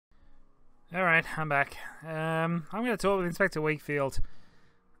Alright, I'm back. I'm going to talk with Inspector Wakefield.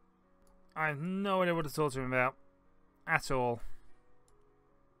 I have no idea what to talk to him about. At all.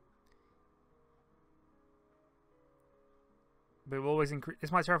 But it will always increase.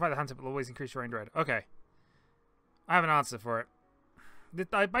 This might terrify the hunter, but will always increase your own dread. Okay. I have an answer for it.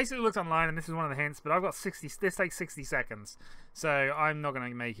 I basically looked online, and this is one of the hints, but I've got 60. This takes 60 seconds. So I'm not going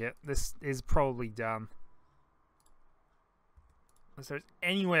to make it. This is probably done. If there's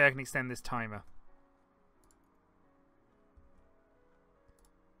any way I can extend this timer.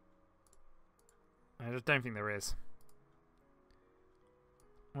 I just don't think there is.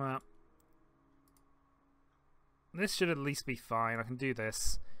 Well, this should at least be fine. I can do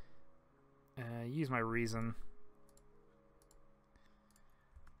this. Use my reason.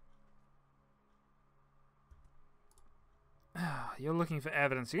 You're looking for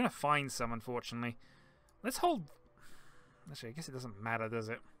evidence. You're going to find some, unfortunately. Let's hold... Actually, I guess it doesn't matter, does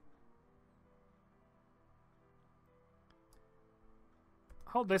it?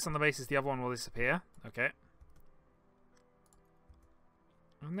 Hold this on the basis the other one will disappear. Okay.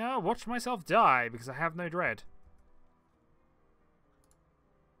 Now watch myself die because I have no dread.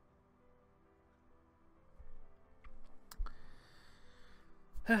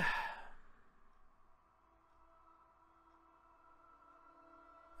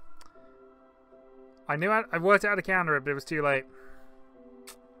 I knew I worked out how to counter it, but it was too late.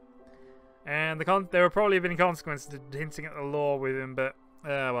 And there would probably have been consequences to hinting at the law with him, but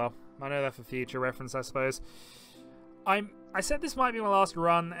well, I know that for future reference, I suppose. I said this might be my last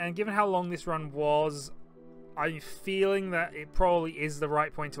run, and given how long this run was, I'm feeling that it probably is the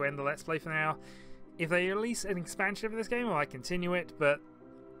right point to end the Let's Play for now. If they release an expansion of this game, I might continue it, but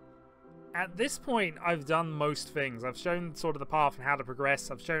at this point, I've done most things. I've shown sort of the path and how to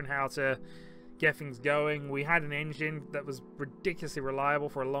progress. I've shown how to get things going. We had an engine that was ridiculously reliable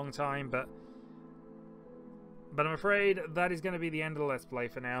for a long time, but I'm afraid that is going to be the end of the Let's Play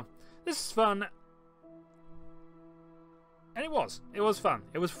for now. This is fun, and it was fun.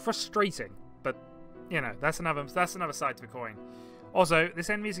 It was frustrating, but you know, that's another side to the coin. Also, this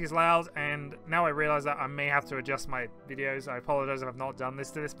end music is loud, and now I realize that I may have to adjust my videos. I apologize if I've not done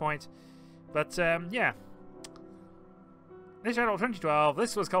this to this point, but yeah. This is Shadowhawk 2012.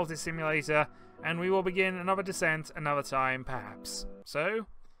 This was Cultist Simulator. And we will begin another descent another time, perhaps. So,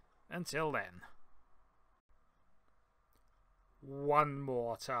 until then. One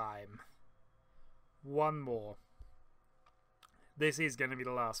more time. One more. This is going to be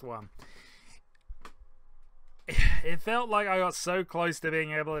the last one. It felt like I got so close to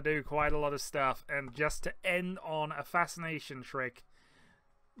being able to do quite a lot of stuff, and just to end on a fascination trick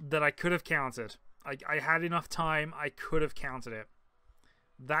that I could have countered. I had enough time, I could have countered it.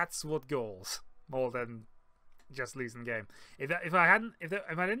 That's what goals. More than just losing the game. If I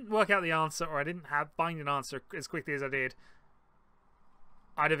didn't work out the answer, or I didn't find an answer as quickly as I did,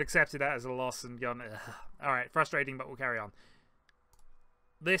 I'd have accepted that as a loss and gone, ugh. Alright, frustrating, but we'll carry on.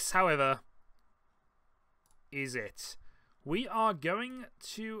 This, however, is it. We are going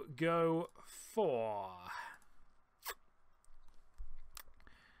to go for...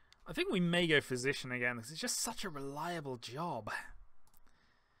 I think we may go physician again, because it's just such a reliable job.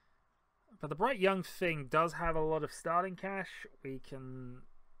 But the Bright Young Thing does have a lot of starting cash. We can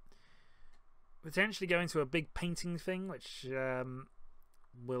potentially go into a big painting thing, which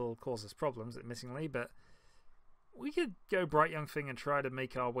will cause us problems, admittingly. But we could go Bright Young Thing and try to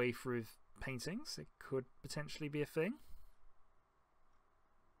make our way through paintings. It could potentially be a thing.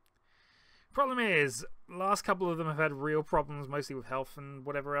 Problem is, last couple of them have had real problems, mostly with health and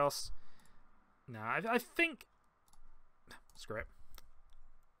whatever else. No, I think... Screw it.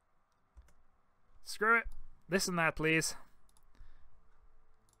 Screw it. This and that, please.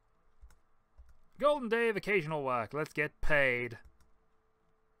 Golden day of occasional work. Let's get paid.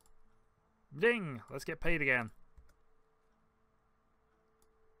 Ding! Let's get paid again.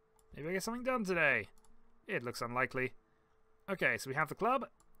 Maybe I get something done today. It looks unlikely. Okay, so we have the club,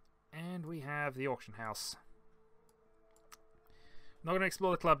 and we have the auction house. Not going to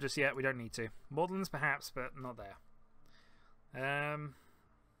explore the club just yet. We don't need to. Maudlin's perhaps, but not there.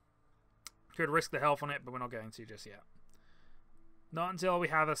 Could risk the health on it, but we're not going to just yet. Not until we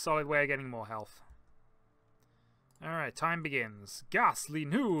have a solid way of getting more health. Alright, time begins. Ghastly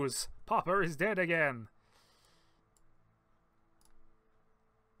news! Papa is dead again!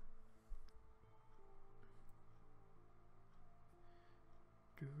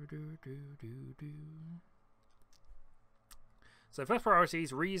 So first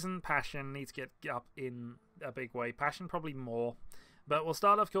priorities, reason, passion, need to get up in a big way. Passion probably more. But we'll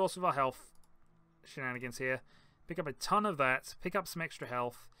start, of course, with our health shenanigans here. Pick up a ton of that. Pick up some extra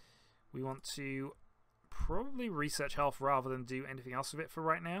health. We want to probably research health rather than do anything else with it for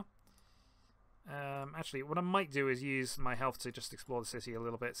right now. Actually, what I might do is use my health to just explore the city a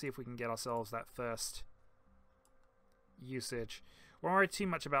little bit, see if we can get ourselves that first usage. We won't worry too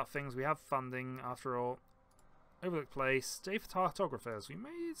much about things. We have funding, after all. Overlooked place. Day for cartographers. We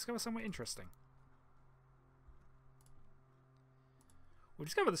may discover somewhere interesting. We'll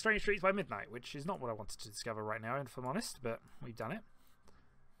discover the strange streets by midnight, which is not what I wanted to discover right now, if I'm honest, but we've done it.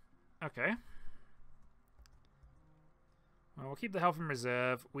 Okay. Well, we'll keep the health in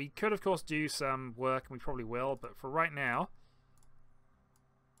reserve. We could, of course, do some work, and we probably will, but for right now...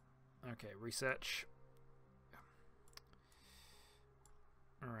 Okay, research.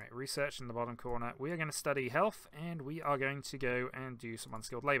 Alright, research in the bottom corner. We are going to study health, and we are going to go and do some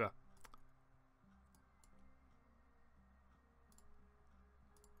unskilled labour.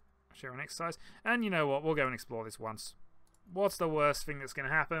 Share an exercise. And you know what? We'll go and explore this once. What's the worst thing that's going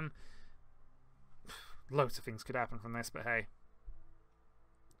to happen? Loads of things could happen from this, but hey.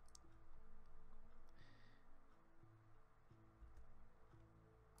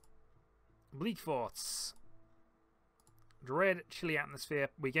 Bleak thoughts. Dread, chilly atmosphere.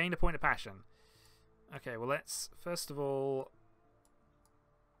 We gained a point of passion. Okay, well let's first of all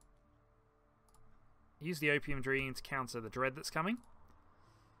use the opium dream to counter the dread that's coming.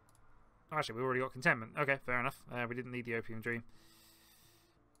 Oh, actually, we already got contentment. Okay, fair enough. We didn't need the opium dream.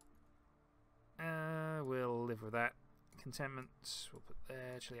 We'll live with that. Contentment, we'll put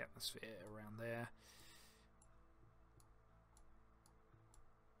there. Chilly atmosphere around there.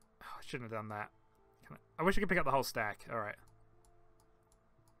 Oh, I shouldn't have done that. I wish I could pick up the whole stack. Alright.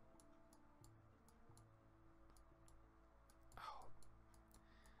 Oh.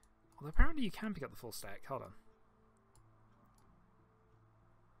 Well, apparently you can pick up the full stack. Hold on.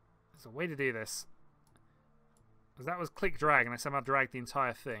 There's a way to do this. Because that was click drag, and I somehow dragged the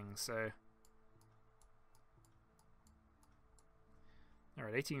entire thing, so...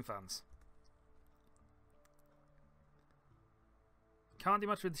 Alright, 18 funds. Can't do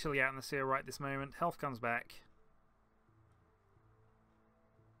much with the chilly atmosphere right this moment. Health comes back.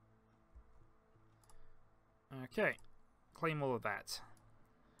 Okay. Claim all of that.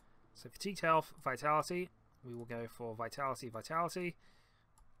 So fatigued health, vitality. We will go for vitality, vitality.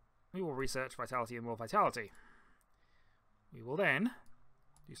 We will research vitality and more vitality. We will then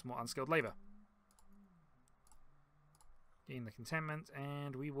do some more unskilled labour. Gain the contentment,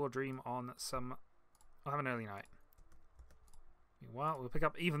 and we will dream on some... We'll have an early night. Well, we'll pick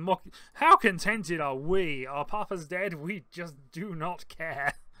up even more... How contented are we? Our papa's dead, we just do not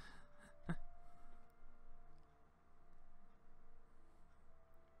care.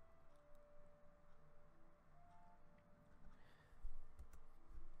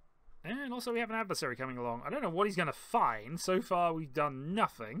 And also we have an adversary coming along. I don't know what he's going to find. So far we've done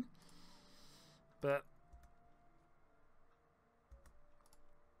nothing. But...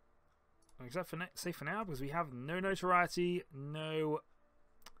 Except for safe for now, because we have no notoriety, no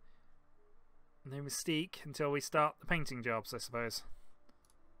mystique until we start the painting jobs, I suppose.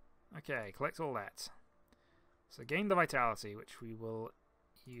 Okay, collect all that. So gain the vitality, which we will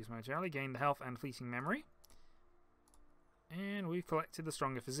use momentarily. Gain the health and fleeting memory. And we've collected the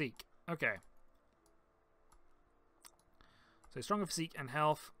stronger physique. Okay. So stronger physique and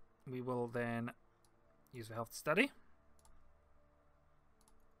health, we will then use the health to study.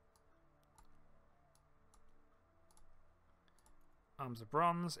 Arms of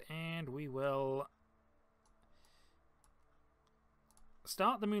bronze, and we will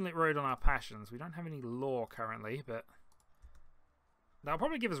start the Moonlit Road on our passions. We don't have any lore currently, but that'll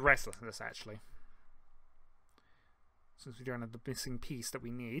probably give us restlessness, actually. Since we don't have the missing piece that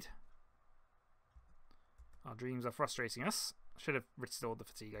we need. Our dreams are frustrating us. Should have restored the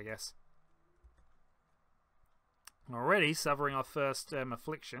fatigue, I guess. Already suffering our first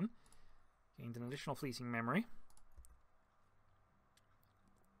affliction. Gained an additional fleeting memory.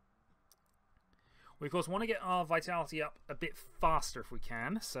 We, of course, want to get our vitality up a bit faster if we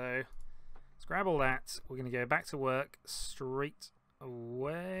can, so let's grab all that. We're going to go back to work straight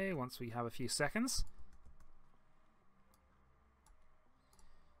away once we have a few seconds.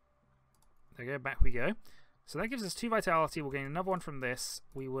 There we go, back we go. So that gives us 2 vitality. We'll gain another one from this.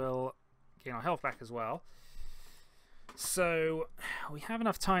 We will gain our health back as well. So we have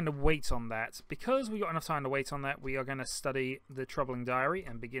enough time to wait on that. Because we got enough time to wait on that, we are going to study the Troubling Diary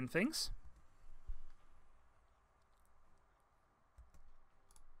and begin things.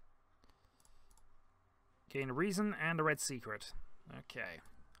 Gain a reason and a red secret. Okay.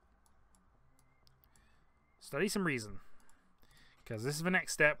 Study some reason. Because this is the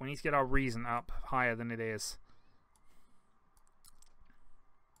next step. We need to get our reason up higher than it is.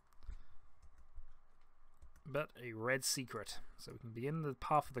 but a red secret. So we can begin the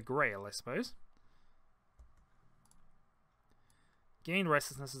path of the Grail, I suppose. Gained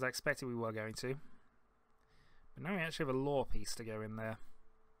restlessness as I expected we were going to. But now we actually have a lore piece to go in there.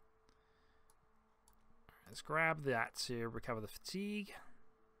 Let's grab that to recover the fatigue.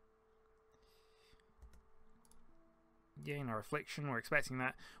 Gain our affliction, we're expecting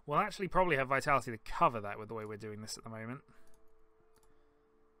that. We'll actually probably have vitality to cover that with the way we're doing this at the moment.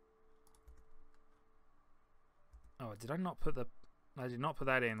 Oh, did I not put the... I did not put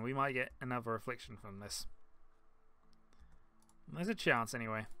that in. We might get another affliction from this. There's a chance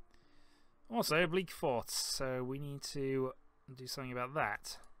anyway. Also, bleak forts, so we need to do something about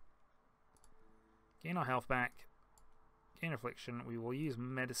that. Gain our health back. Gain affliction. We will use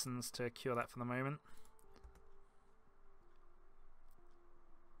medicines to cure that for the moment.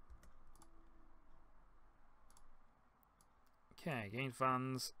 Okay, gain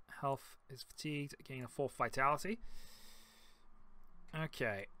funds. Health is fatigued. Gain a 4th vitality.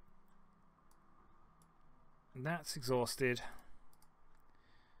 Okay. That's exhausted.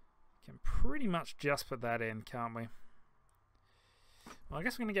 Can pretty much just put that in, can't we? Well, I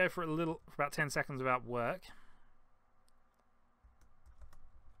guess we're going to go for about 10 seconds without work.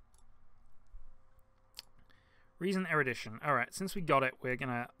 Reason erudition. Alright, since we got it, we're going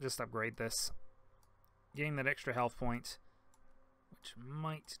to just upgrade this. Gain that extra health point, which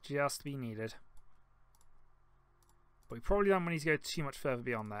might just be needed. But we probably don't need to go too much further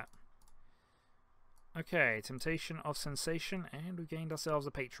beyond that. Okay, temptation of sensation, and we gained ourselves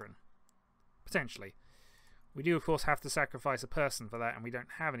a patron. Potentially. We do, of course, have to sacrifice a person for that, and we don't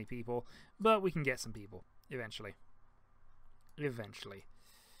have any people, but we can get some people, eventually. Eventually.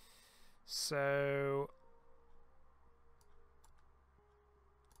 So...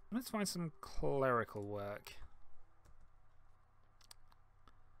 let's find some clerical work.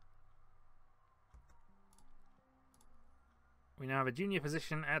 We now have a junior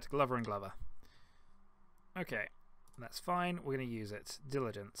position at Glover and Glover. Okay, that's fine. We're going to use it.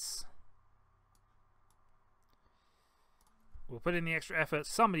 Diligence. We'll put in the extra effort.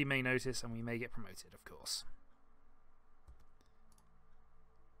 Somebody may notice and we may get promoted, of course.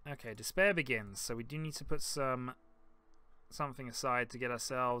 Okay, despair begins. So we do need to put something aside to get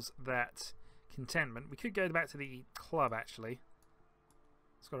ourselves that contentment. We could go back to the club, actually.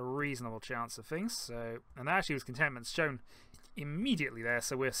 It's got a reasonable chance of things. So, and actually was contentment shown immediately there,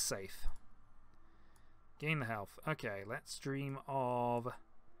 so we're safe. Gain the health. Okay, let's dream of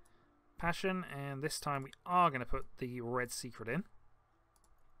passion, and this time we are going to put the red secret in.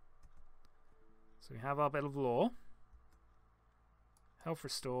 So we have our bit of lore. Health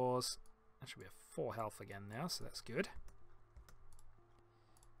restores. Actually, we have 4 health again now, so that's good.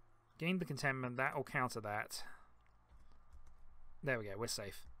 Gain the contentment. That will counter that. There we go. We're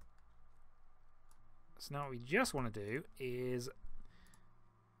safe. So now what we just want to do is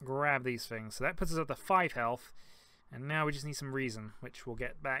grab these things. So that puts us up to 5 health. And now we just need some reason, which we'll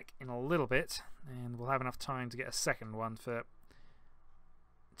get back in a little bit. And we'll have enough time to get a second one for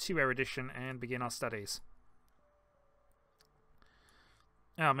 2 erudition and begin our studies.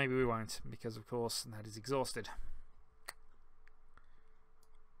 Oh, maybe we won't, because of course that is exhausted.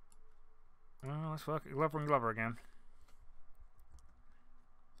 Well, let's work at Glover and Glover again.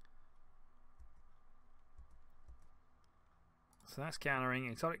 So that's countering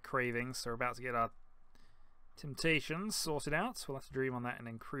exotic cravings, so we're about to get our temptations sorted out. We'll have to dream on that and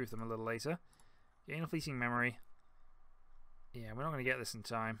then improve them a little later. Gain a fleeting memory. Yeah, we're not going to get this in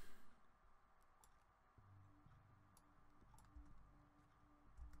time.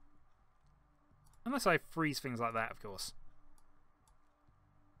 Unless I freeze things like that, of course.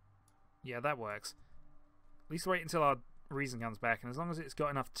 Yeah, that works. At least wait until our reason comes back, and as long as it's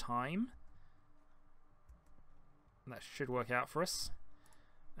got enough time, that should work out for us.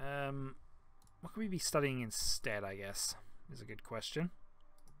 What could we be studying instead, I guess, is a good question.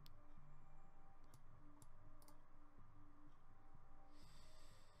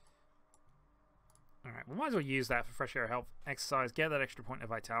 Alright, we might as well use that for fresh air health exercise, get that extra point of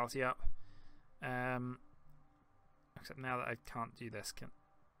vitality up. Except now that I can't do this.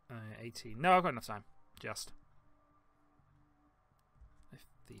 18. No, I've got enough time. Just. If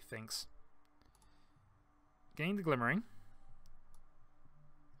he thinks. Gain the glimmering.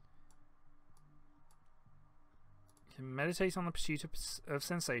 Can meditate on the pursuit of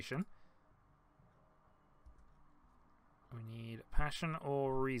sensation. We need passion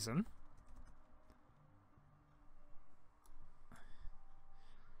or reason.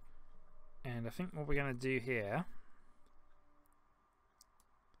 And I think what we're going to do here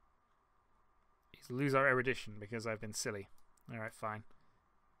is lose our erudition because I've been silly. Alright, fine.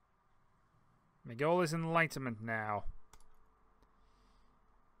 My goal is enlightenment now.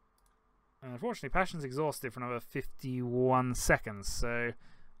 Unfortunately, passion's exhausted for another 51 seconds, so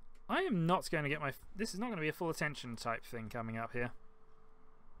I am not going to get my... This is not going to be a full attention type thing coming up here.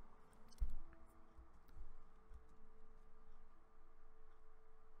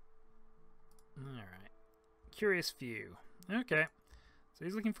 Alright. Curious Few. Okay. So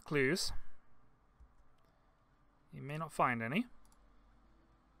he's looking for clues. He may not find any.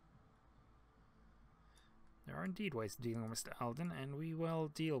 There are indeed ways of dealing with Mr. Alden, and we will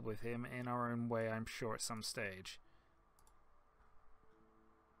deal with him in our own way, I'm sure, at some stage.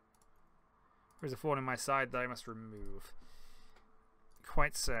 There's a thorn in my side that I must remove.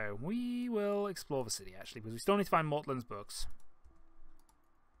 Quite so. We will explore the city, actually, because we still need to find Mortland's books.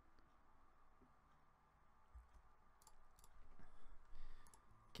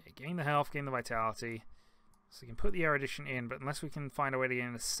 Okay, gain the health, gain the vitality. So we can put the erudition in, but unless we can find a way to get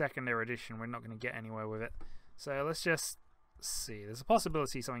in a second erudition, we're not going to get anywhere with it. So let's just see. There's a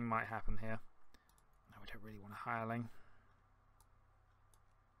possibility something might happen here. No, we don't really want a hireling.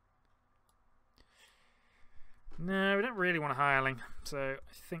 No, we don't really want a hireling. So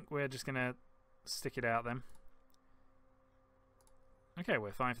I think we're just going to stick it out then. Okay,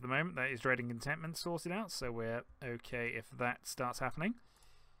 we're fine for the moment. That is dread and contentment sorted out, so we're okay if that starts happening.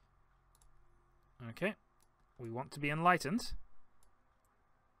 Okay. We want to be enlightened.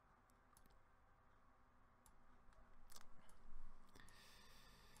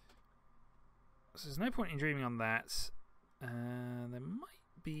 So there's no point in dreaming on that. There might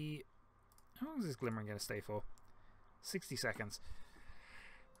be... How long is this glimmering going to stay for? 60 seconds.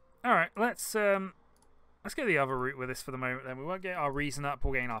 Alright, let's go the other route with this for the moment then. We won't get our reason up,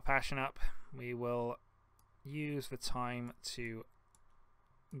 we'll gain our passion up. We will use the time to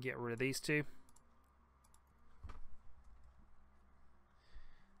get rid of these two.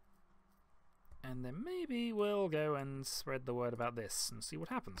 And then maybe we'll go and spread the word about this and see what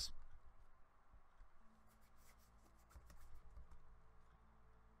happens.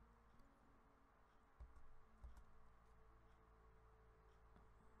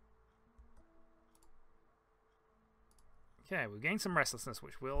 Okay, we've gained some restlessness,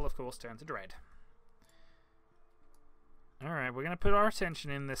 which will, of course, turn to dread. Alright, we're going to put our attention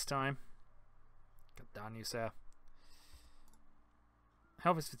in this time. God darn you, sir.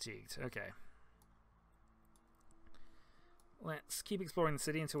 Health is fatigued. Okay. Let's keep exploring the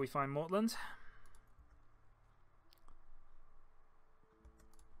city until we find Mortland.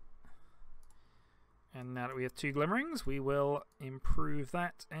 And now that we have 2 glimmerings, we will improve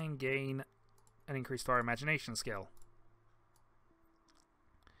that and gain an increase to our imagination skill.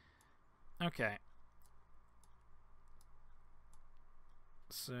 Okay.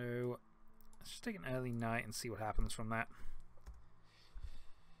 So, let's just take an early night and see what happens from that.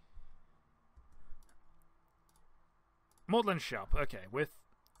 Mortland's shop. Okay, with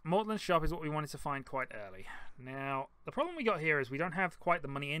Mortland's shop is what we wanted to find quite early. Now, the problem we got here is we don't have quite the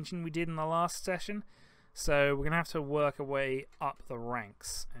money engine we did in the last session, so we're going to have to work our way up the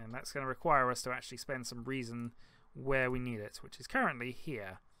ranks, and that's going to require us to actually spend some reason where we need it, which is currently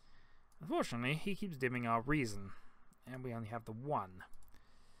here. Unfortunately, he keeps dimming our reason, and we only have the 1.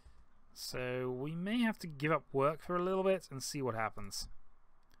 So we may have to give up work for a little bit and see what happens.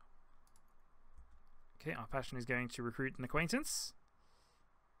 Okay, our passion is going to recruit an acquaintance.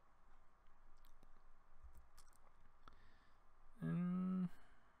 Now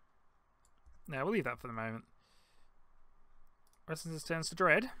we'll leave that for the moment. Restlessness turns to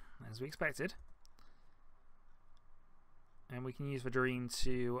dread, as we expected. And we can use the dream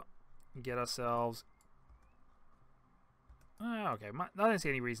to get ourselves... Oh, okay, I don't see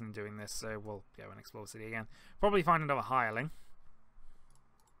any reason in doing this, so we'll go and explore the city again. Probably find another hireling.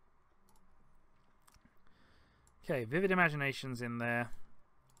 Okay, vivid imagination's in there.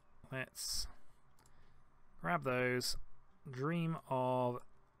 Let's grab those. Dream of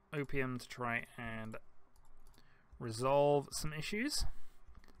opium to try and resolve some issues.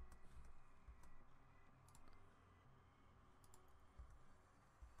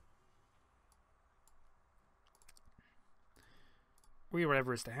 Read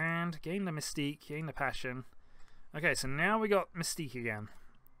whatever is to hand. Gain the mystique, gain the passion. Okay, so now we got mystique again.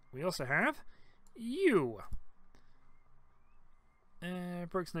 We also have you.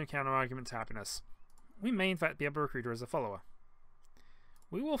 Brooks no counter argument to happiness. We may in fact be able to recruit her as a follower.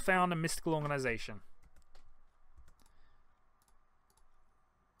 We will found a mystical organization.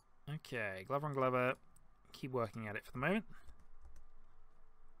 Okay, Glover and Glover, keep working at it for the moment.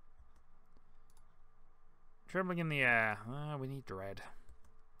 Trembling in the air. We need dread.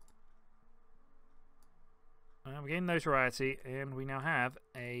 We gained notoriety, and we now have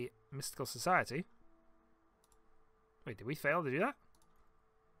a mystical society. Wait, did we fail to do that?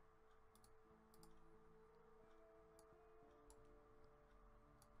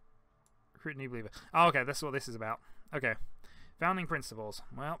 Recruit new believer. Oh, okay, that's what this is about. Okay. Founding principles.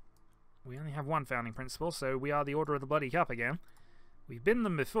 Well, we only have one founding principle, so we are the Order of the Bloody Cup again. We've been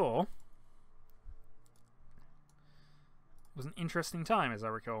them before. It was an interesting time, as I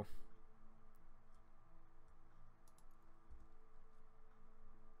recall.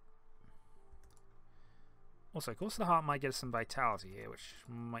 Also, Course of the Heart might get us some vitality here, which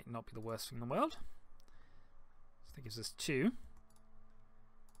might not be the worst thing in the world. So that gives us 2.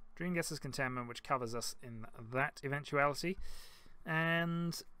 Dream gets us contentment, which covers us in that eventuality.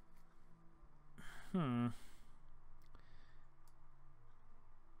 And I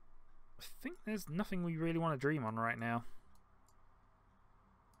think there's nothing we really want to dream on right now.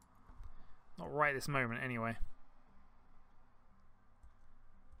 Not right this moment, anyway.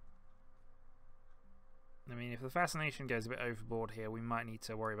 I mean, if the fascination goes a bit overboard here, we might need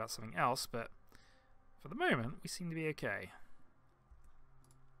to worry about something else, but for the moment, we seem to be okay.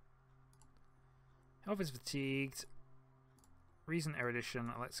 Health is fatigued. Reason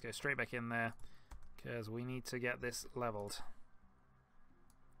erudition. Let's go straight back in there, because we need to get this leveled.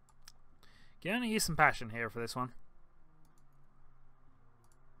 Gonna use some passion here for this one.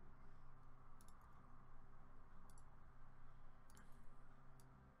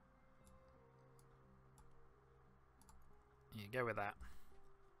 Yeah, go with that.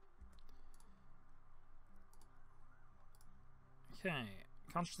 Okay,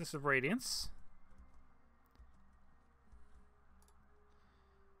 Consciousness of Radiance.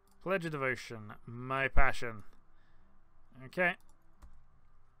 Pledge of Devotion, my passion. Okay.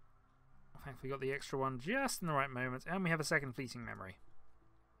 Thankfully got the extra one just in the right moment, and we have a second fleeting memory.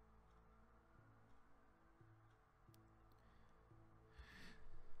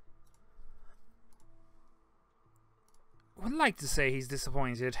 I would like to say he's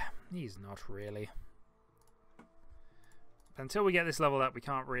disappointed. He's not really. But until we get this leveled up, we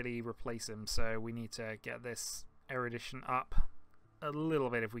can't really replace him, so we need to get this erudition up a little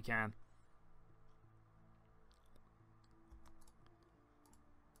bit if we can.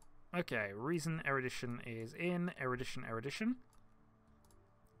 Okay, reason erudition is in. Erudition.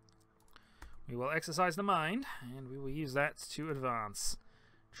 We will exercise the mind, and we will use that to advance.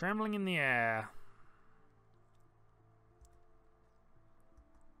 Trembling in the air.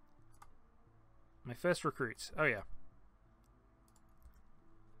 My first recruit. Oh yeah.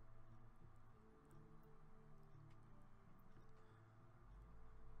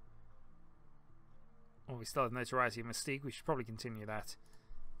 Well, we still have notoriety and mystique. We should probably continue that.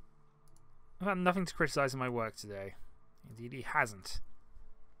 I've had nothing to criticise in my work today. Indeed, he hasn't.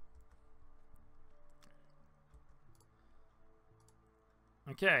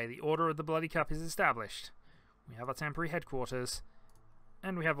 Okay, the Order of the Bloody Cup is established. We have our temporary headquarters,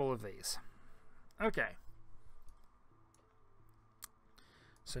 and we have all of these. Okay.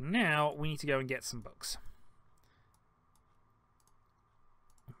 So now we need to go and get some books.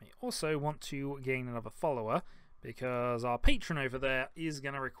 We also want to gain another follower, because our patron over there is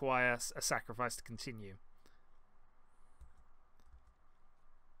going to require a sacrifice to continue.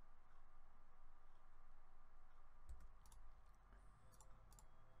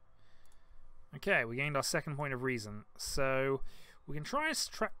 Okay, we gained our second point of reason, so we can try and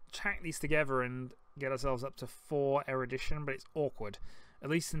track these together and get ourselves up to 4 erudition, but it's awkward, at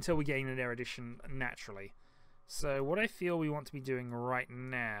least until we gain an erudition naturally. So what I feel we want to be doing right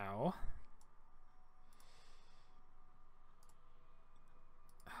now...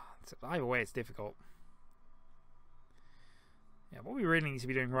 Either way, it's difficult. Yeah, what we really need to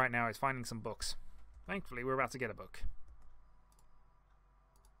be doing right now is finding some books. Thankfully, we're about to get a book.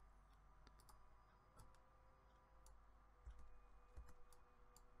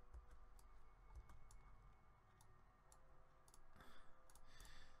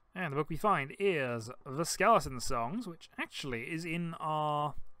 And the book we find is The Skeleton Songs, which actually is in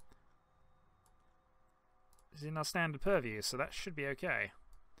our standard purview, so that should be okay.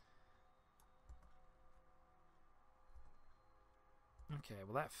 Okay,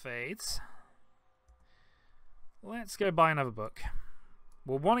 well that fades. Let's go buy another book.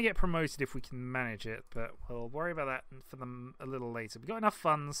 We'll want to get promoted if we can manage it, but we'll worry about that for them a little later. We've got enough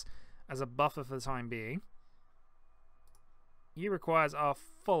funds as a buffer for the time being. He requires our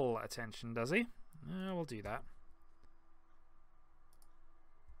full attention, does he? We'll do that.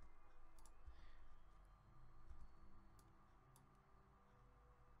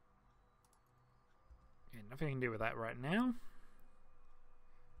 Okay, nothing I can do with that right now.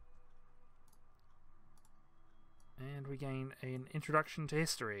 And we gain an introduction to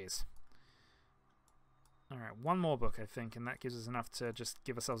histories. Alright, one more book, I think, and that gives us enough to just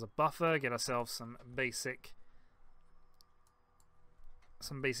give ourselves a buffer, get ourselves some basic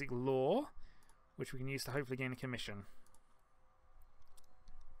lore, which we can use to hopefully gain a commission.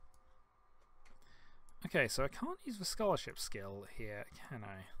 Okay, so I can't use the scholarship skill here, can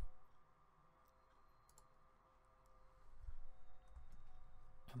I?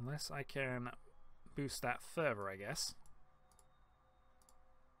 Unless I can boost that further, I guess.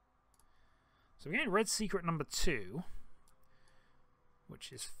 So we gained Red Secret number 2,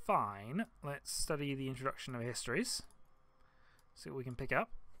 which is fine. Let's study the introduction of histories. See what we can pick up.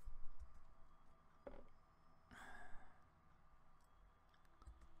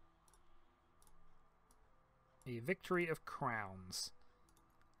 The Victory of Crowns.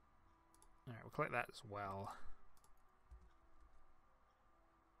 Alright, we'll collect that as well.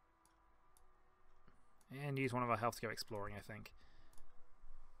 And use one of our health to go exploring, I think.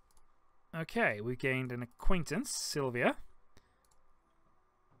 Okay, we've gained an acquaintance, Sylvia.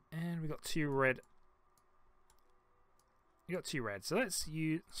 And we got 2 red. We got 2 red, so let's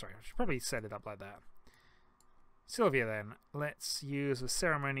use... Sorry, I should probably set it up like that. Sylvia, then. Let's use the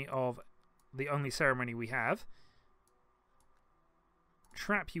ceremony of... the only ceremony we have.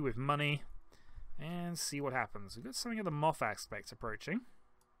 Trap you with money. And see what happens. We've got something of the moth aspect approaching.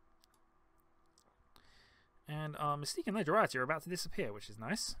 And our Mystique and Notoriety are about to disappear, which is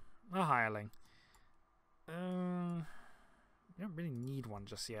nice. A hireling. We don't really need one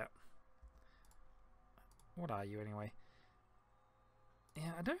just yet. What are you, anyway?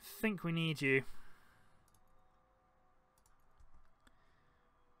 Yeah, I don't think we need you.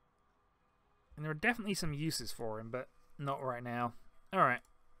 And there are definitely some uses for him, but not right now. Alright.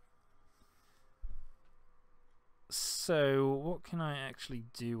 So, what can I actually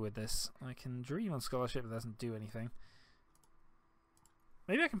do with this? I can dream on scholarship, but it doesn't do anything.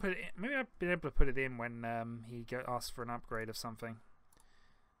 Maybe I can put it in, maybe I've been able to put it in when he asks for an upgrade of something.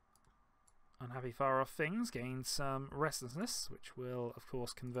 Unhappy far off things, gain some restlessness, which will of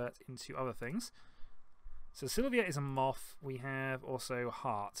course convert into other things. So Sylvia is a moth. We have also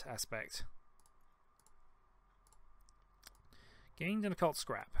heart aspect. Gained an occult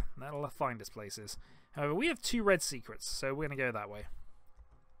scrap. That'll find us places. However, we have 2 red secrets, so we're going to go that way.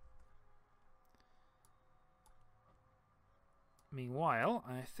 Meanwhile,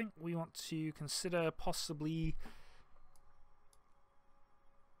 I think we want to consider possibly...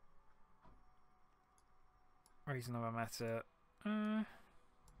 raising another matter.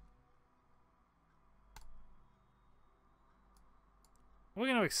 We're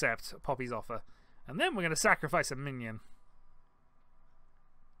going to accept Poppy's offer. And then we're going to sacrifice a minion.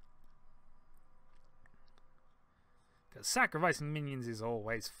 Because sacrificing minions is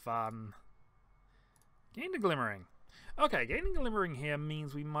always fun. Gained a glimmering. Okay, gaining a glimmering here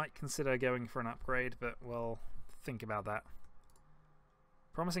means we might consider going for an upgrade, but we'll think about that.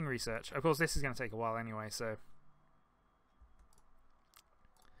 Promising research. Of course, this is going to take a while anyway, so...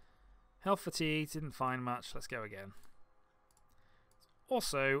 Health fatigue, didn't find much. Let's go again.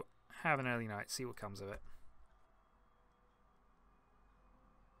 Also, have an early night, see what comes of it.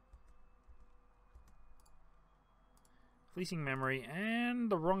 Fleeting memory, and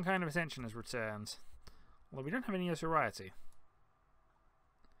the wrong kind of attention has returned. Although we don't have any notoriety.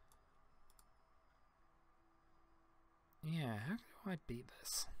 Yeah, how do I beat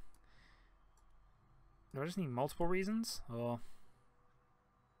this? Do I just need multiple reasons? Or...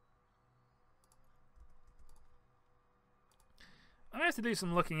 I have to do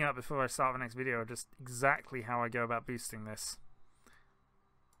some looking up before I start the next video, just exactly how I go about boosting this.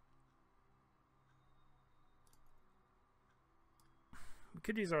 We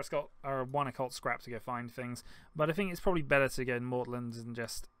could use our 1 occult scrap to go find things, but I think it's probably better to go in Mortlands and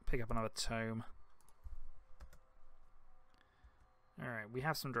just pick up another tome. Alright, we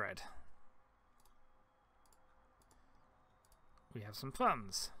have some dread. We have some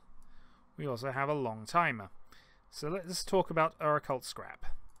funds. We also have a long timer. So let's talk about our occult scrap.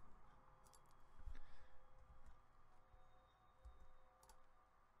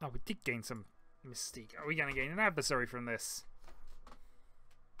 Oh, we did gain some mystique. Are we going to gain an adversary from this?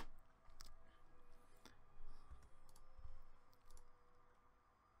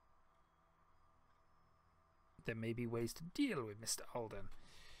 There may be ways to deal with Mr. Alden.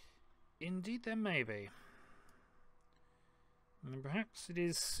 Indeed, there may be. And perhaps it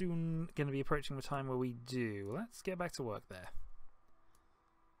is soon going to be approaching the time where we do. Let's get back to work there.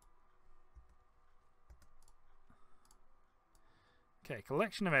 Okay,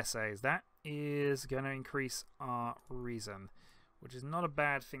 collection of essays. That is going to increase our reason, which is not a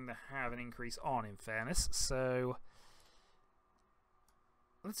bad thing to have an increase on, in fairness. So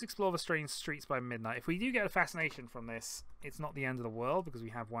let's explore the strange streets by midnight. If we do get a fascination from this, it's not the end of the world because we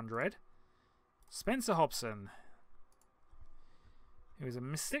have one dread. Spencer Hobson, who is a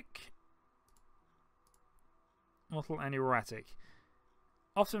mystic, mortal and erratic.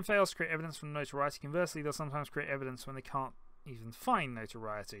 Often fails to create evidence from notoriety. Conversely, they'll sometimes create evidence when they can't even find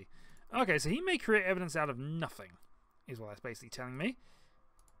notoriety. Okay, so he may create evidence out of nothing, is what that's basically telling me.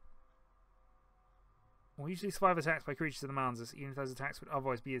 Will usually survive attacks by creatures that demands us, even if those attacks would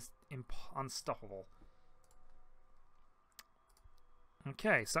otherwise be unstoppable.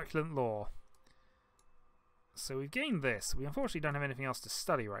 Okay, succulent lore. So we've gained this. We unfortunately don't have anything else to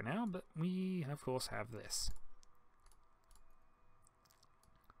study right now, but we, of course, have this.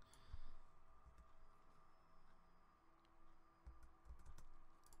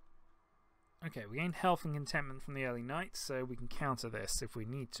 Okay, we gained health and contentment from the early night, so we can counter this if we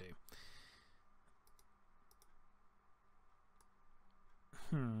need to.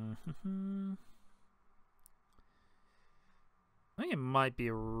 I think it might be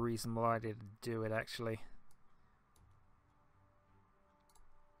a reasonable idea to do it, actually.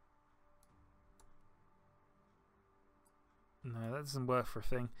 No, that doesn't work for a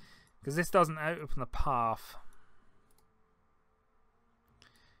thing. Because this doesn't open the path.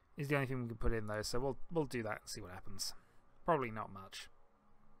 Is the only thing we can put in, though, so we'll do that and see what happens. Probably not much.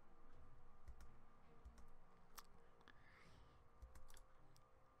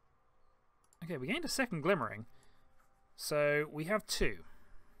 Okay, we gained a second glimmering. So we have two.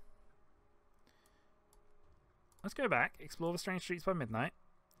 Let's go back, explore the strange streets by midnight.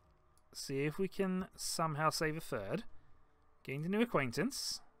 See if we can somehow save a third. Gained a new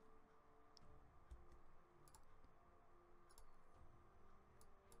acquaintance.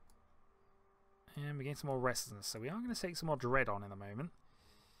 And we gained some more restlessness, so we are going to take some more dread on in a moment.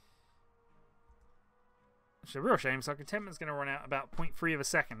 Which is a real shame, so our contentment's going to run out about 0.3 of a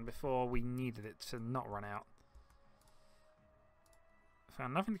second before we needed it to not run out.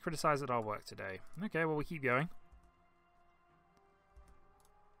 Found nothing to criticise at our work today. Okay, well, we keep going.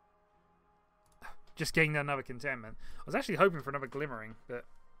 Just gained another contentment. I was actually hoping for another glimmering, but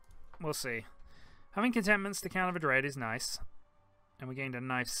we'll see. Having contentments to counter the dread is nice. And we gained a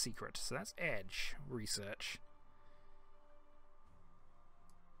nice secret. So that's edge research.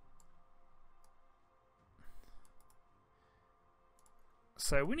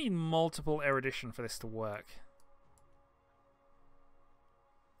 So we need multiple erudition for this to work.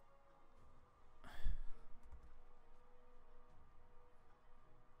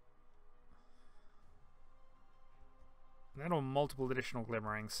 Then or multiple additional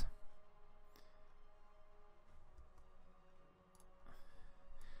glimmerings.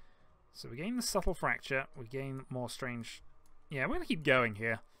 So we gain the subtle fracture, we gain more strange... Yeah, we're going to keep going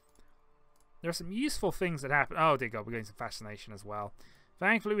here. There are some useful things that happen. Oh dear god, we're getting some fascination as well.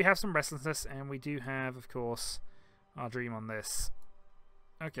 Thankfully we have some restlessness, and we do have, of course, our dream on this.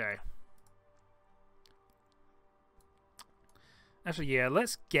 Okay. Actually, yeah,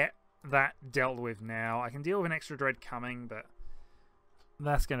 let's get that dealt with now. I can deal with an extra dread coming, but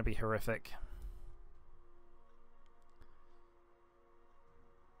that's going to be horrific.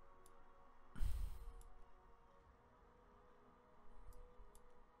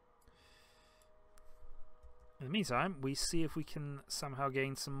 In the meantime, we see if we can somehow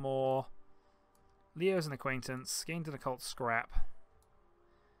gain some more. Leo's an acquaintance, gained an occult scrap,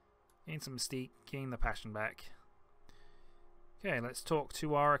 gained some mystique, gained the passion back. Okay, let's talk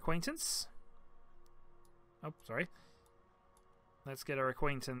to our acquaintance. Oh, sorry. Let's get our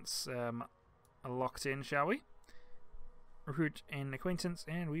acquaintance locked in, shall we? Recruit an acquaintance,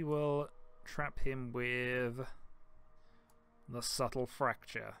 and we will trap him with the subtle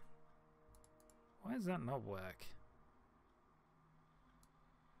fracture. Why does that not work?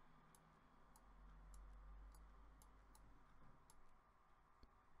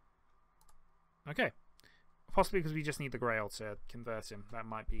 Okay. Possibly because we just need the Grail to convert him. That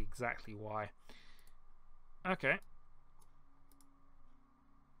might be exactly why. Okay.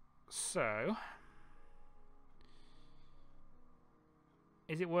 So...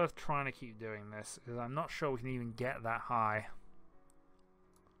 is it worth trying to keep doing this? Because I'm not sure we can even get that high.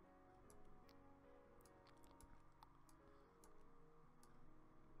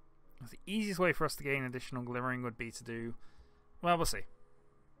 The easiest way for us to gain additional glimmering would be to do... well, we'll see.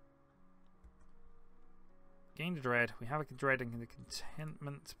 Gain the dread. We have a dread and the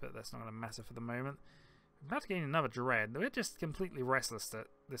contentment, but that's not going to matter for the moment. We're about to gain another dread. We're just completely restless at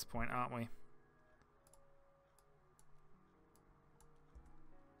this point, aren't we?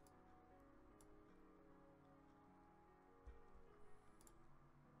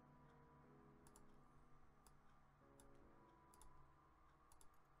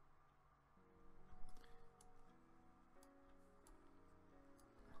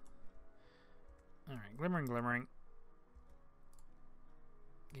 Alright, glimmering, glimmering.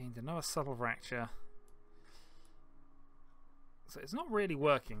 Gained another subtle fracture. So it's not really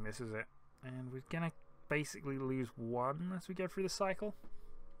working, this, is it? And we're gonna basically lose 1 as we go through the cycle.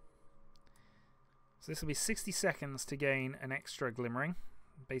 So this will be 60 seconds to gain an extra glimmering.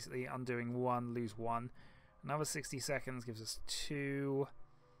 Basically undoing 1, lose 1. Another 60 seconds gives us 2.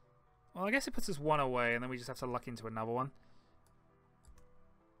 Well, I guess it puts us 1 away, and then we just have to luck into another one.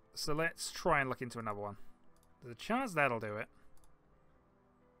 So let's try and luck into another one. There's a chance that'll do it.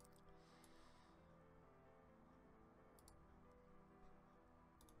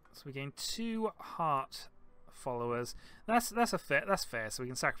 So we gain 2 heart followers. That's fair. So we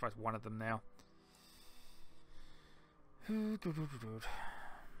can sacrifice one of them now.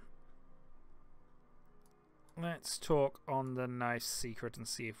 Let's talk on the knife secret and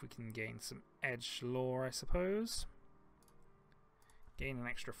see if we can gain some edge lore, I suppose. Gain an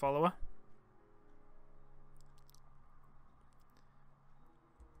extra follower.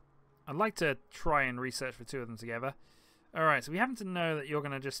 I'd like to try and research for 2 of them together. Alright, so we happen to know that you're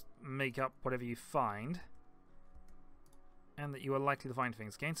going to just make up whatever you find. And that you are likely to find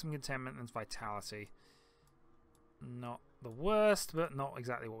things. Gain some contentment and vitality. Not the worst, but not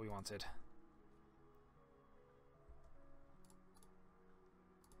exactly what we wanted.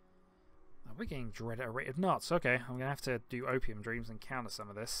 Oh, we're getting dread at a rate of knots. Okay, I'm going to have to do opium dreams and counter some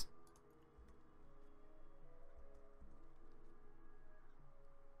of this.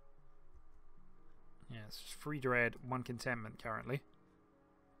 Yeah, it's just 3 dread, 1 contentment currently.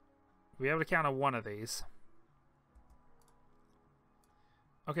 We'll be able to counter 1 of these.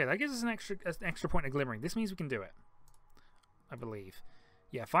 Okay, that gives us an extra point of glimmering. This means we can do it, I believe.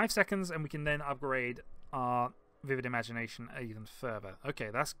 Yeah, 5 seconds, and we can then upgrade our vivid imagination even further. Okay,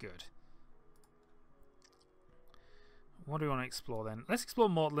 that's good. What do we want to explore then? Let's explore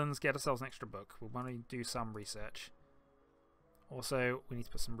Mortlands, get ourselves an extra book. We want to do some research. Also, we need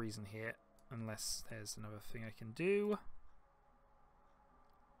to put some reason here, unless there's another thing I can do.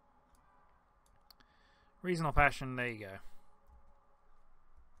 Reason or passion, there you go.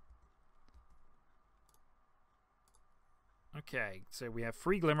 Okay, so we have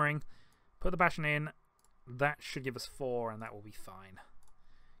 3 glimmering. Put the passion in. That should give us 4, and that will be fine.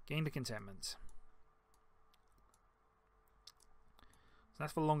 Gain the contentment. So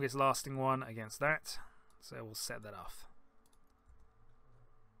that's the longest lasting one against that. So we'll set that off.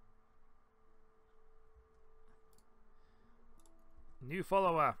 New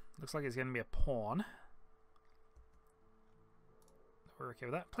follower. Looks like it's going to be a pawn. We're okay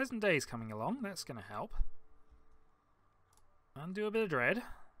with that. Pleasant Days coming along. That's going to help. Undo a bit of dread.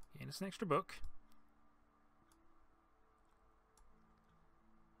 Gain us an extra book.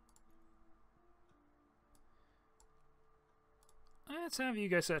 Let's have you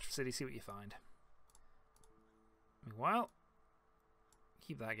go search for city, see what you find. Meanwhile,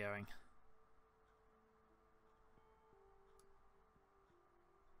 keep that going.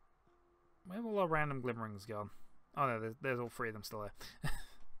 Where have all our random glimmerings gone? Oh no, there's all 3 of them still there.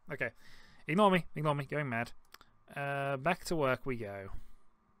 Okay, ignore me, going mad. Back to work we go.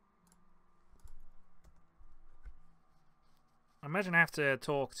 I imagine I have to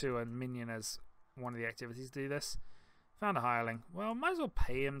talk to a minion as one of the activities to do this. Found a hireling. Well, might as well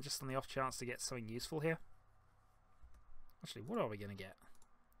pay him just on the off chance to get something useful here. Actually, what are we going to get?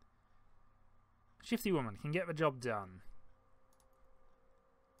 Shifty woman can get the job done.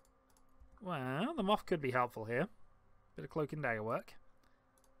 Well, the moth could be helpful here. Bit of cloak and dagger work.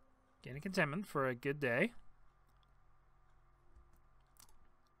 Gain a contentment for a good day.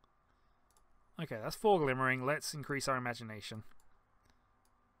 Okay, that's 4 glimmering. Let's increase our imagination.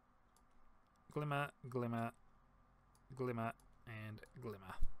 Glimmer, glimmer, glimmer, and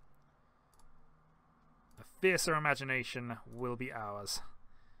glimmer. A fiercer imagination will be ours.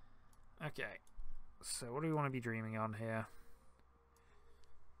 Okay, so what do we want to be dreaming on here?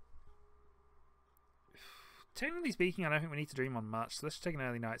 Technically speaking, I don't think we need to dream on much, so let's take an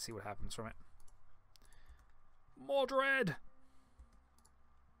early night, see what happens from it. More dread!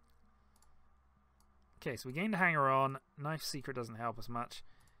 Okay, so we gained a hanger on. Knife secret doesn't help us much.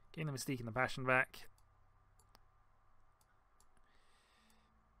 Gain the mystique and the passion back.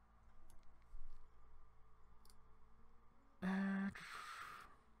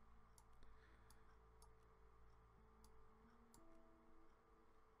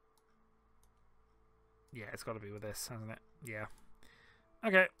 Yeah, it's got to be with this, hasn't it? Yeah.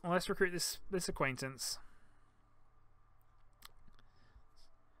 Okay, well, let's recruit this acquaintance.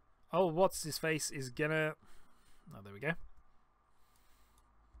 Oh, what's his face is gonna... Oh, there we go.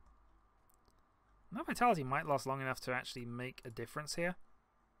 That vitality might last long enough to actually make a difference here.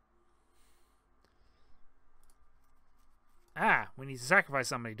 Ah, we need to sacrifice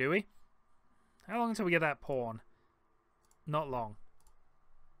somebody, do we? How long until we get that pawn? Not long.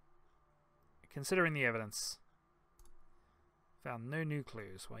 Considering the evidence. Found no new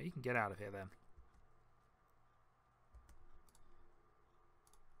clues. Well, you can get out of here then.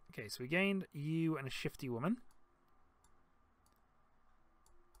 Okay, so we gained you and a shifty woman.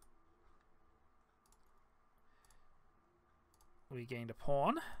 We gained a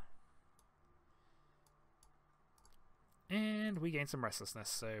pawn. And we gained some restlessness,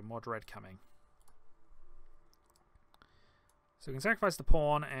 so more dread coming. So we can sacrifice the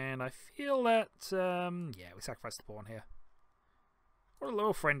pawn, and I feel that, yeah, we sacrifice the pawn here. What a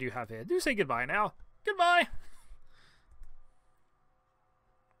little friend you have here. Do say goodbye now. Goodbye!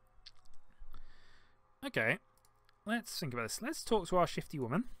 Okay, let's think about this. Let's talk to our shifty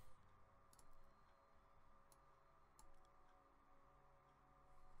woman.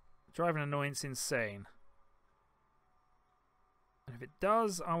 Drive an annoyance insane. And if it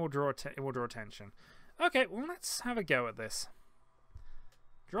does, I will draw it will draw attention. Okay, well, let's have a go at this.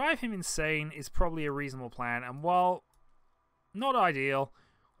 Drive him insane is probably a reasonable plan, and while not ideal,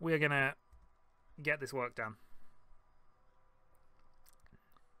 we're going to get this work done.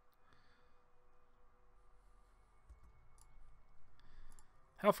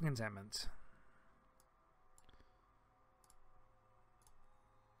 Health and contentment.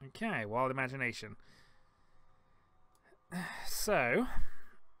 Okay, wild imagination. So,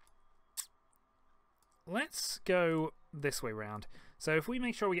 let's go this way round. So if we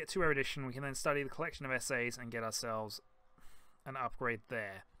make sure we get 2 erudition, we can then study the collection of essays and get ourselves an upgrade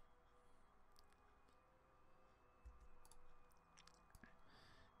there.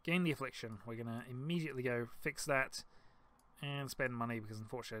 Gain the affliction. We're going to immediately go fix that and spend money because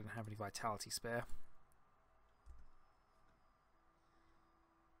unfortunately I don't have any vitality spare.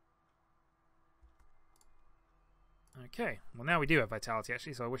 Okay, well now we do have vitality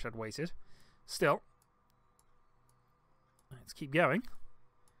actually, so I wish I'd waited. Still, let's keep going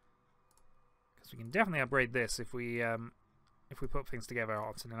because we can definitely upgrade this if we put things together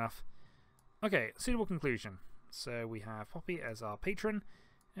often enough. Okay, suitable conclusion. So we have Poppy as our patron,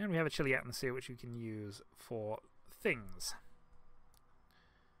 and we have a chilly atmosphere which we can use for things.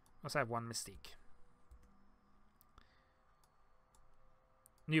 Let's have 1 mystique.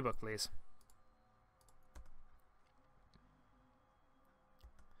 New book, please.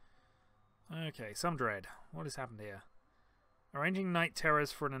 Okay, some dread. What has happened here? Arranging night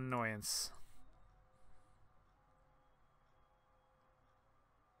terrors for an annoyance.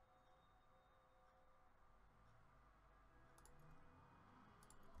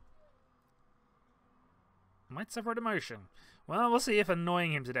 Might suffer a demotion. Well, we'll see if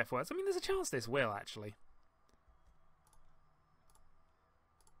annoying him to death works. I mean, there's a chance this will, actually.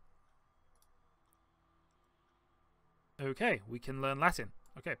 Okay, we can learn Latin.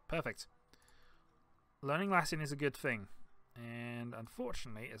 Okay, perfect. Learning Latin is a good thing. And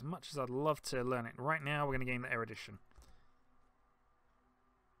unfortunately, as much as I'd love to learn it right now, we're going to gain the erudition.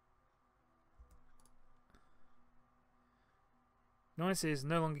 Noise is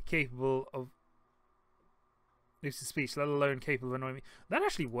no longer capable of lucid speech, let alone capable of annoying me. That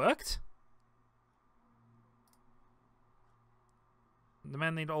actually worked. The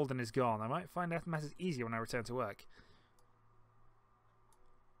man named Alden is gone. I might find out matters easier when I return to work.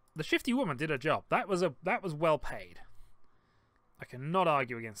 The shifty woman did her job. That was well paid. I cannot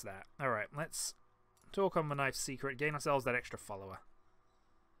argue against that. Alright, let's talk on the knife's secret, gain ourselves that extra follower.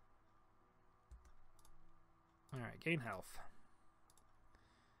 Alright, gain health.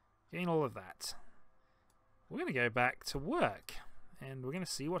 Gain all of that. We're going to go back to work, and we're going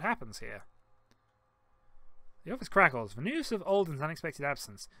to see what happens here. The office crackles. The news of Alden's unexpected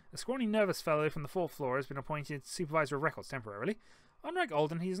absence. A scrawny, nervous fellow from the 4th floor has been appointed supervisor of records temporarily. Unlike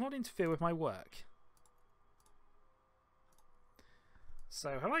Alden, he does not interfere with my work.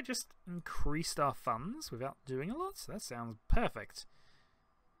 So, have I just increased our funds without doing a lot? That sounds perfect.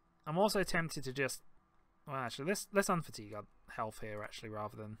 I'm also tempted to just... Well, actually, let's unfatigue our health here, actually,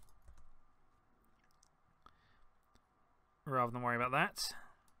 rather than worry about that.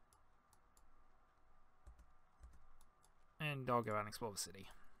 And I'll go out and explore the city.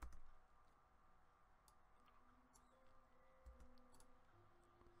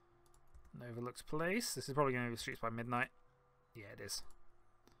 Overlooks Place. This is probably going to be the streets by midnight. Yeah, it is.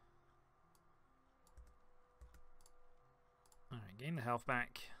 Alright, gain the health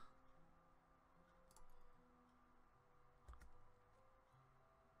back.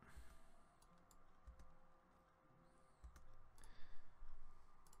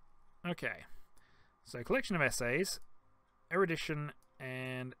 Okay. So, collection of essays, erudition,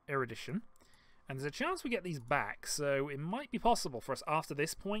 and erudition. And there's a chance we get these back, so it might be possible for us after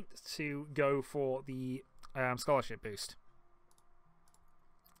this point to go for the scholarship boost.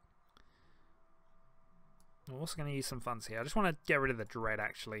 We're also going to use some funds here. I just want to get rid of the dread,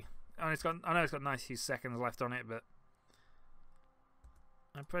 actually. I know it's got 92 seconds left on it, but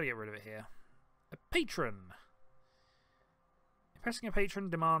I'd probably get rid of it here. A patron. Impressing a patron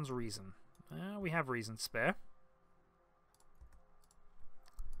demands reason. We have reason to spare.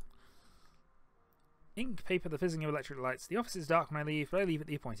 Ink, paper, the fizzing of electric lights. The office is dark when I leave, but I leave at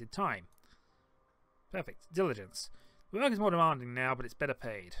the appointed time. Perfect. Diligence. The work is more demanding now, but it's better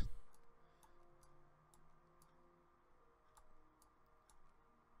paid.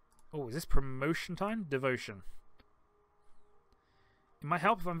 Oh, is this promotion time? Devotion. It might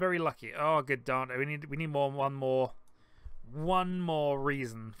help if I'm very lucky. Oh, good darn. We need one more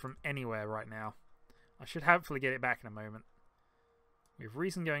reason from anywhere right now. I should hopefully get it back in a moment. We have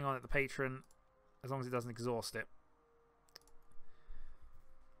reason going on at the patron, as long as it doesn't exhaust it.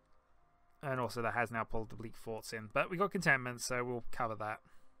 And also that has now pulled the bleak forts in. But we got contentment, so we'll cover that.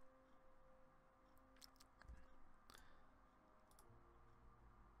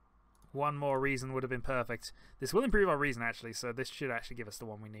 One more reason would have been perfect. This will improve our reason, actually, so this should actually give us the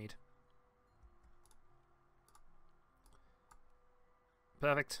one we need.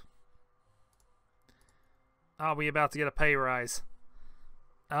 Perfect. Are we about to get a pay rise?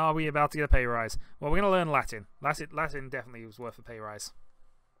 Are we about to get a pay rise? Well, we're going to learn Latin. Latin definitely was worth a pay rise.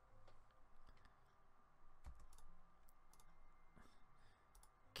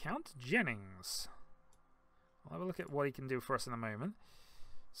 Count Jennings. I'll have a look at what he can do for us in a moment.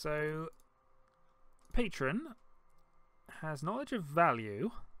 So, patron has knowledge of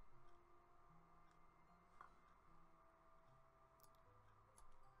value.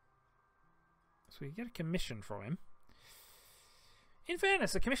 So we get a commission from him. In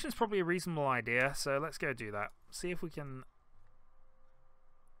fairness, a commission is probably a reasonable idea, so let's go do that. See if we can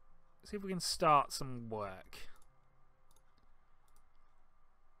start some work.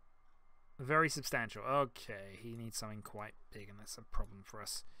 Very substantial. Okay, he needs something quite big, and that's a problem for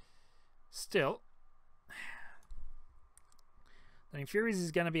us. Still, the Infurious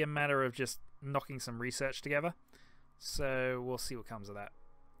is going to be a matter of just knocking some research together. So we'll see what comes of that.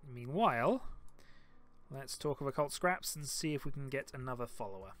 Meanwhile, let's talk of occult scraps and see if we can get another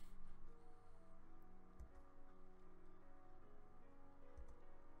follower.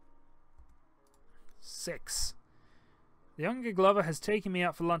 Six. The younger Glover has taken me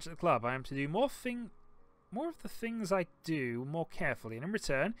out for lunch at the club. I am to do more of the things I do more carefully, and in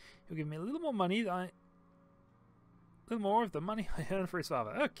return, he'll give me a little more money a little more of the money I earn for his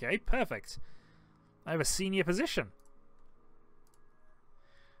father. Okay, perfect. I have a senior position.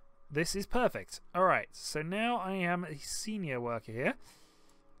 This is perfect. Alright, so now I am a senior worker here.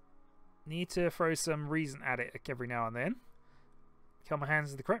 Need to throw some reason at it every now and then. Curl my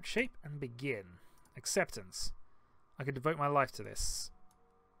hands in the correct shape and begin. Acceptance. I could devote my life to this.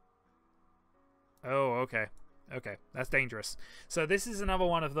 Oh, okay. Okay, that's dangerous. So this is another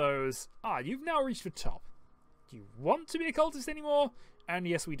one of those, you've now reached the top. Do you want to be a cultist anymore? And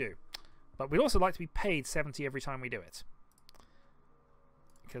yes, we do. But we'd also like to be paid 70 every time we do it.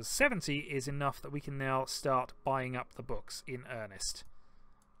 Because 70 is enough that we can now start buying up the books in earnest.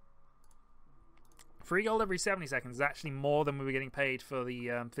 3 gold every 70 seconds is actually more than we were getting paid for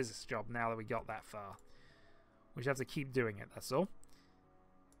the physicist job now that we got that far. We just have to keep doing it, that's all.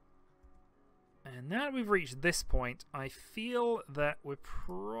 And now that we've reached this point, I feel that we're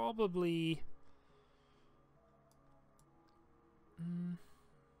probably...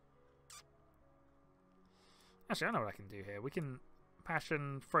 Actually, I know what I can do here. We can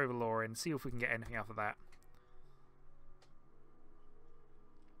passion, throw the law in, see if we can get anything out of that.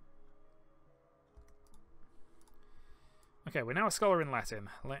 Okay, we're now a scholar in Latin.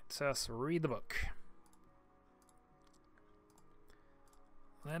 Let us read the book.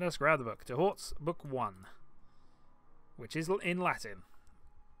 Let us grab the book. To Hort's Book 1, which is in Latin.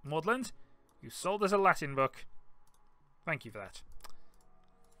 Maudland, you sold us a Latin book. Thank you for that.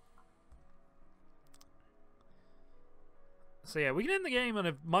 So yeah, we can end the game on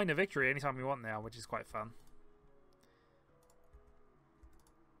a minor victory anytime we want now, which is quite fun.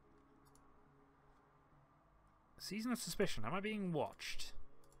 Season of Suspicion. Am I being watched?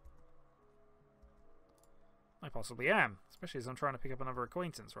 I possibly am, especially as I'm trying to pick up another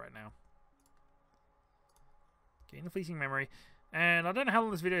acquaintance right now. Gain the fleeting memory. And I don't know how long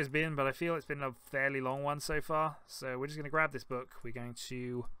this video has been, but I feel it's been a fairly long one so far. So we're just going to grab this book. We're going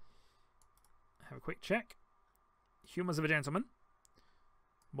to have a quick check. Humours of a Gentleman.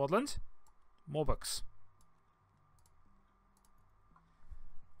 Maudland. More books.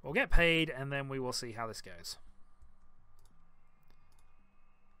 We'll get paid, and then we will see how this goes.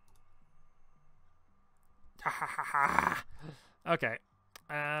 Okay.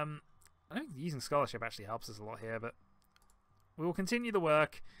 I don't think using scholarship actually helps us a lot here, but we will continue the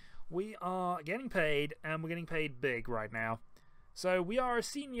work. We are getting paid, and we're getting paid big right now. So we are a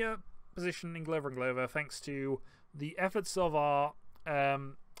senior position in Glover & Glover, thanks to the efforts of our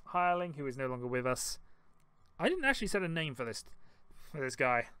hireling, who is no longer with us. I didn't actually set a name for this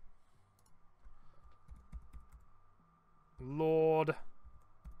guy. Lord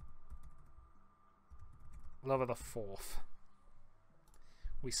Glover the Fourth.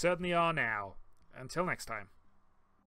 We certainly are now. Until next time.